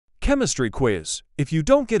Chemistry quiz. If you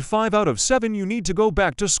don't get 5 out of 7, you need to go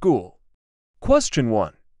back to school. Question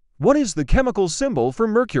 1. What is the chemical symbol for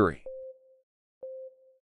mercury?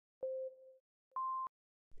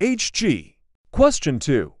 Hg. Question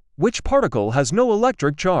 2. Which particle has no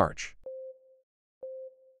electric charge?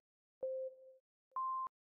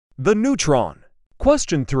 The neutron.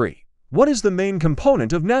 Question 3. What is the main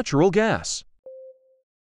component of natural gas?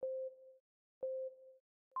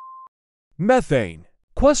 Methane.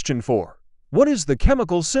 Question 4. What is the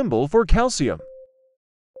chemical symbol for calcium?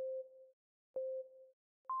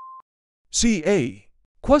 Ca.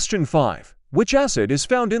 Question 5. Which acid is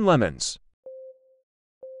found in lemons?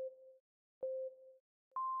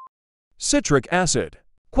 Citric acid.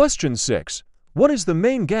 Question 6. What is the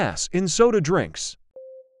main gas in soda drinks?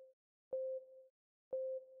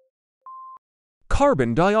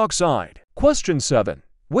 Carbon dioxide. Question 7.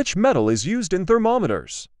 Which metal is used in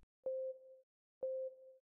thermometers?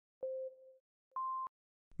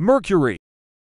 Mercury.